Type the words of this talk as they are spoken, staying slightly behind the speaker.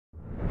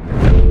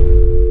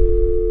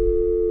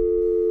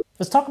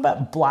Let's talk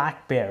about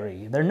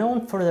BlackBerry. They're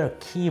known for their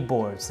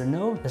keyboards.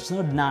 There's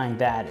no denying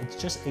that. It's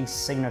just a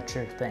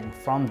signature thing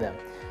from them.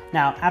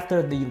 Now,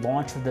 after the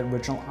launch of the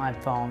original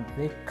iPhone,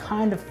 they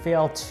kind of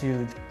failed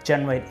to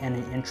generate any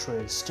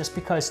interest just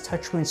because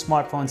touchscreen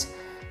smartphones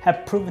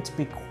have proven to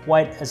be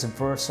quite as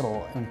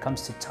versatile when it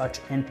comes to touch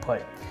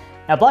input.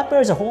 Now,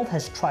 BlackBerry as a whole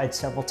has tried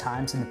several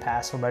times in the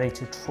past already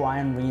to try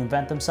and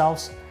reinvent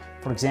themselves.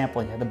 For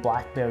example, you had the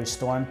BlackBerry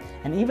Storm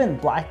and even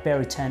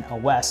BlackBerry 10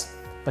 OS,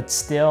 but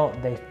still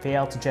they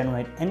failed to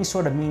generate any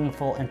sort of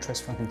meaningful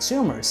interest from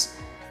consumers.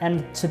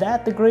 And to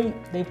that degree,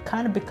 they've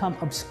kind of become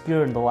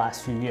obscure in the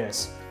last few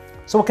years.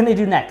 So what can they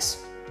do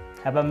next?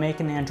 How about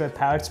making an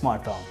Android-powered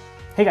smartphone?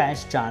 Hey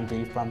guys, John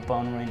B from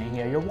PhoneArena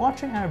here. You're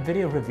watching our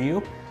video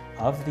review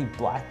of the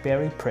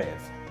BlackBerry PRIV.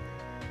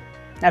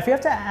 Now, if you have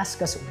to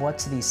ask us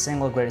what's the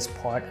single greatest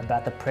part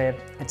about the PRIV,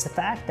 it's the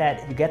fact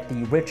that you get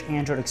the rich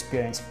Android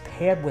experience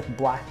paired with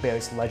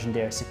BlackBerry's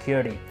legendary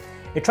security.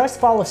 It tries to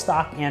follow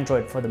stock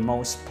Android for the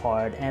most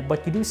part,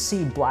 but you do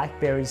see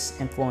BlackBerry's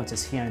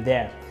influences here and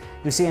there.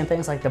 You see in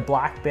things like the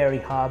BlackBerry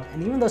Hub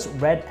and even those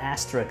red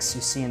asterisks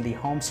you see in the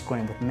home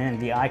screen with many of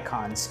the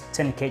icons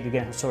to indicate you're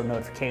getting some sort of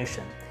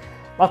notification.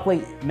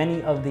 Luckily,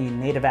 many of the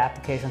native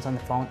applications on the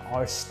phone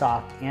are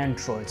stock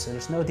Android, so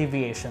there's no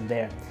deviation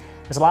there.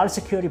 There's a lot of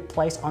security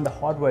placed on the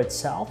hardware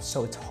itself,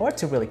 so it's hard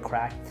to really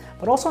crack,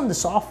 but also on the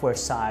software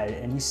side,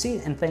 and you see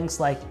it in things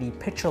like the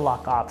picture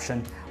lock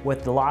option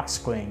with the lock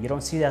screen. You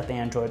don't see that with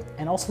Android,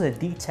 and also the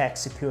Detect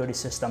security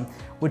system,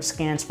 which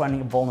scans for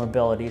any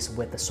vulnerabilities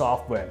with the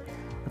software.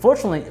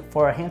 Unfortunately,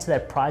 for a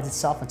handset that prides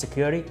itself on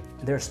security,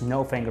 there's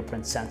no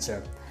fingerprint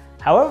sensor.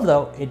 However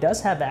though, it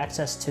does have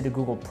access to the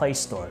Google Play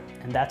Store,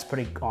 and that's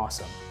pretty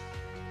awesome.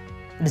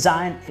 The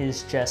design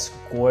is just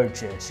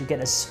gorgeous. You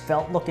get a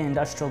svelte-looking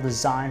industrial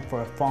design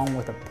for a phone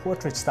with a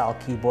portrait-style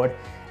keyboard,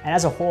 and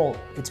as a whole,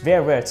 it's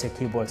very rare to see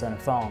keyboards on a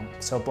phone,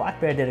 so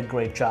BlackBerry did a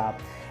great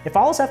job. It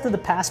follows after the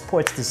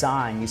Passport's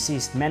design. You see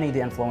many of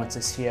the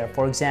influences here.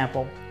 For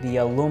example, the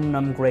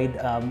aluminum-grade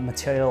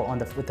material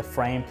with the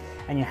frame,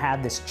 and you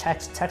have this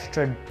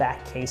textured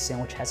back casing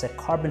which has a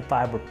carbon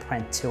fiber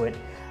print to it.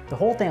 The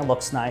whole thing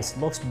looks nice,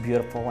 looks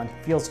beautiful, and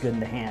feels good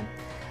in the hand.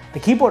 The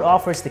keyboard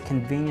offers the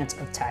convenience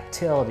of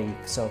tactility,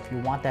 so if you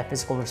want that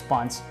physical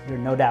response, you're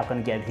no doubt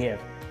going to get it here.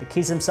 The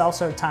keys themselves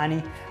are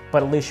tiny,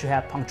 but at least you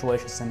have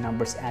punctuations and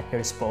numbers at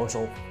your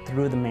disposal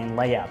through the main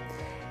layout.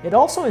 It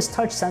also is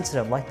touch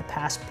sensitive like the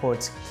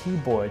Passport's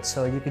keyboard,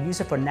 so you could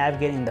use it for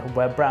navigating the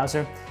web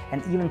browser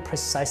and even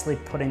precisely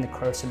putting the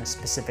cursor in a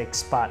specific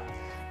spot.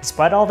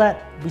 Despite all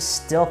that, we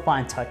still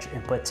find touch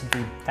input to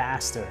be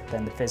faster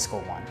than the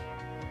physical one.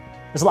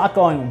 There's a lot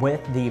going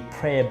with the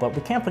PRIV, but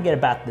we can't forget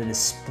about the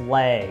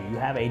display. You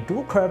have a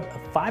dual curve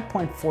of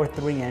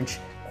 5.43-inch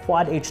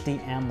Quad HD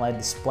AMOLED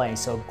display,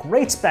 so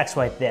great specs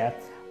right there,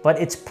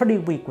 but it's pretty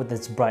weak with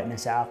its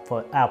brightness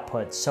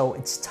output, so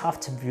it's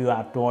tough to view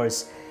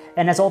outdoors.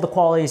 And has all the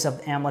qualities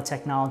of AMOLED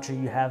technology.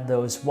 You have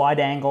those wide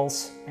viewing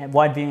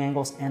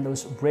angles, and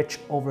those rich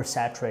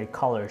oversaturated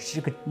colors.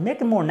 You could make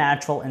it more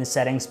natural in the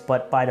settings,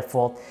 but by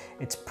default,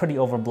 it's pretty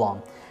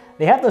overblown.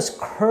 They have those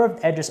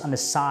curved edges on the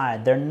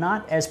side. They're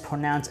not as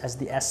pronounced as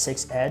the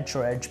S6 Edge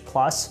or Edge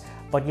Plus,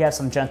 but you have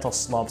some gentle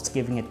slopes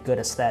giving it good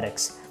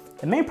aesthetics.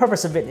 The main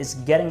purpose of it is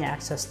getting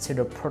access to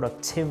the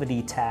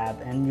productivity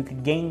tab, and you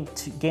could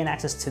gain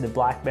access to the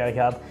BlackBerry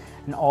Hub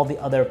and all the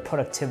other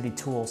productivity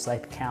tools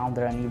like the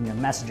calendar and even your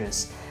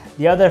messages.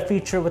 The other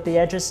feature with the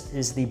edges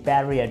is the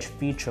battery edge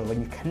feature.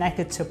 When you connect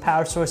it to a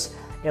power source,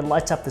 it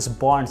lights up this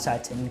bar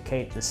inside to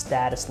indicate the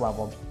status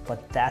level,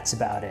 but that's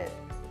about it.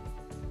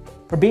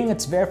 For being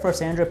its very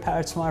first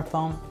Android-powered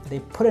smartphone, they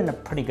put in a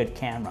pretty good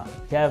camera.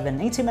 You have an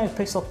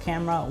 18-megapixel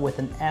camera with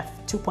an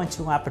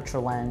f2.2 aperture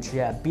lens.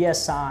 You have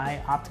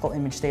BSI, optical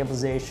image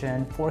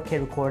stabilization, 4K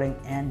recording,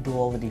 and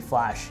dual LED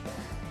flash.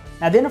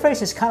 Now the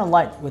interface is kind of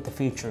light with the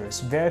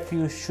features, very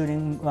few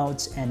shooting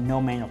modes and no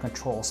manual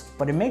controls,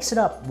 but it makes it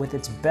up with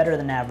its better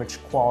than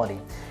average quality.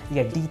 You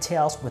get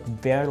details with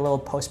very little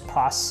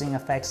post-processing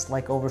effects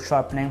like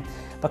over-sharpening,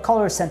 but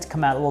color is tend to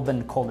come out a little bit on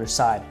the colder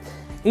side.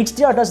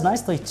 HDR does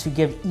nicely to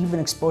give even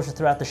exposure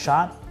throughout the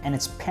shot, and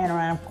its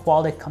panoramic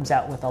quality comes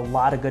out with a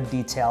lot of good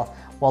detail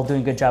while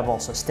doing a good job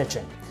also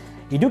stitching.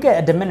 You do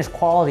get a diminished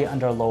quality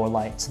under lower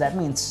light, so that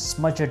means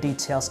smudgier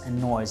details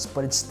and noise,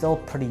 but it's still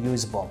pretty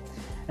usable.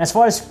 And as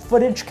far as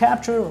footage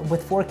capture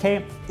with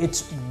 4K,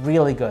 it's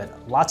really good.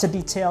 Lots of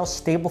details,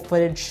 stable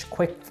footage,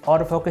 quick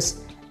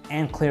autofocus,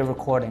 and clear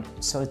recording.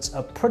 So it's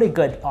a pretty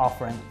good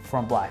offering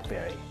from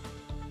BlackBerry.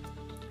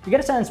 You get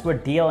a sense we're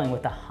dealing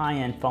with a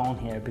high-end phone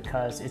here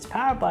because it's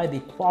powered by the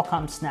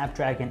Qualcomm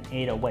Snapdragon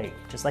 808,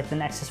 just like the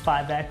Nexus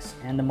 5X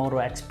and the Moto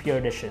X Pure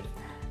Edition.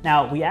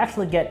 Now, we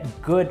actually get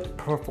good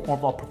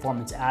overall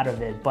performance out of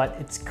it, but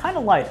it's kind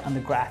of light on the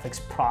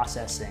graphics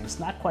processing. It's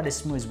not quite as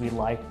smooth as we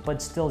like,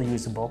 but still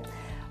usable.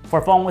 For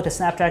a phone with a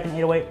Snapdragon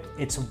 808,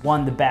 it's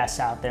one of the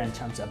best out there in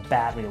terms of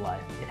battery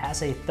life. It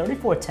has a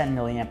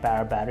 3410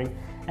 mAh battery,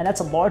 and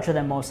that's larger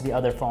than most of the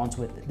other phones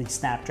with the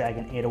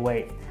Snapdragon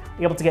 808.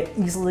 able to get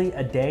easily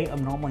a day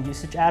of normal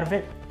usage out of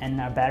it, and in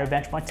our battery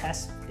benchmark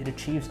test, it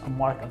achieves a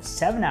mark of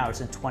 7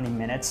 hours and 20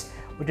 minutes,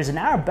 which is an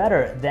hour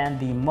better than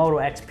the Moto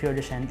X Pure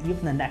Edition and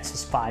even the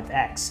Nexus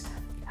 5X.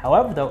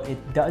 However though,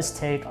 it does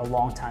take a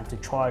long time to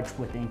charge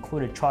with the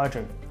included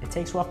charger. It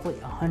takes roughly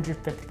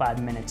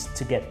 155 minutes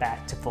to get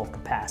back to full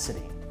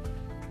capacity.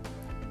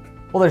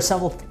 Well, there's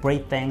several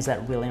great things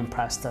that really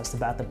impressed us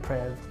about the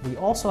PRIV. We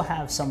also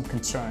have some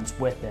concerns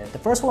with it. The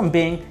first one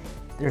being,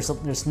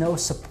 there's no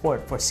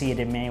support for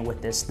CDMA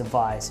with this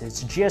device.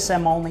 It's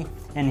GSM only,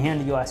 and here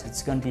in the US,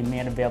 it's going to be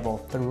made available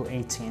through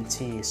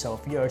AT&T. So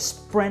if you're a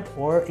Sprint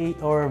or a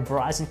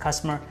Verizon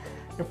customer,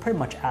 you're pretty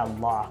much out of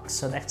luck.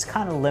 So that's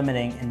kind of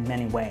limiting in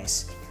many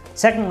ways.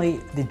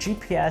 Secondly, the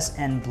GPS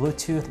and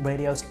Bluetooth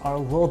radios are a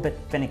little bit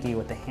finicky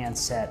with the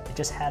handset. It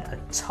just had a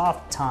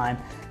tough time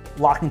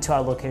locking to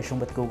our location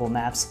with Google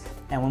Maps,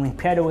 and when we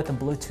paired it with the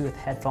Bluetooth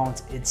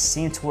headphones, it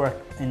seemed to work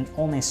in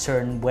only a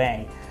certain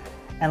way.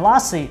 And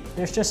lastly,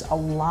 there's just a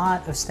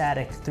lot of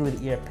static through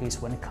the earpiece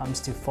when it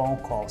comes to phone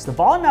calls. The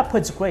volume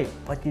output's great,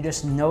 but you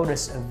just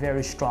notice a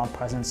very strong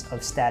presence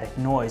of static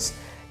noise.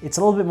 It's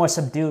a little bit more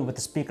subdued with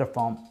the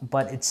speakerphone,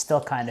 but it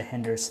still kind of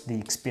hinders the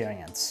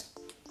experience.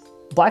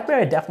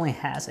 BlackBerry definitely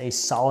has a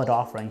solid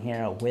offering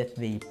here with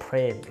the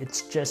PRIV.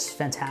 It's just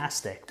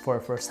fantastic for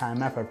a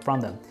first-time effort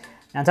from them.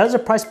 Now in terms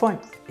of price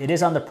point, it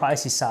is on the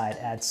pricey side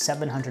at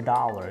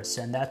 $700,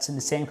 and that's in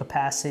the same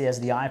capacity as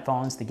the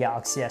iPhones, the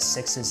Galaxy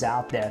S6s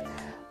out there.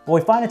 But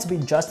we find it to be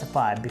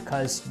justified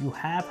because you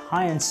have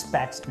high-end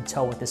specs in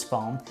tow with this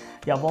phone.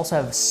 You also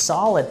have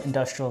solid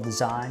industrial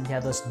design. You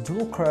have those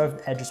dual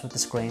curved edges with the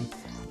screen,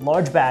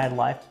 large battery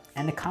life,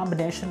 and a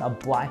combination of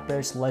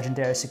BlackBerry's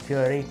legendary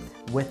security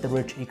with the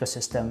rich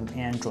ecosystem of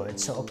Android.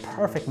 So a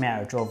perfect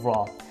marriage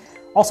overall.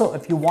 Also,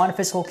 if you want a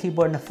physical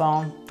keyboard in a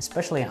phone,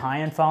 especially a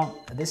high-end phone,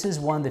 this is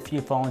one of the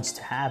few phones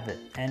to have it,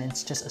 and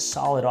it's just a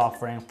solid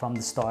offering from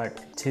the start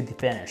to the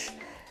finish.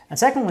 And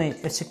secondly,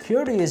 if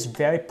security is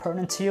very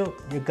pertinent to you,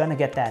 you're gonna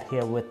get that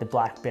here with the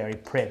BlackBerry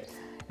PRIV.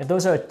 If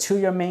those are two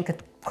of your main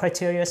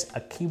criteria, a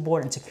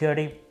keyboard and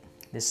security,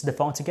 this is the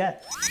phone to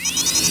get.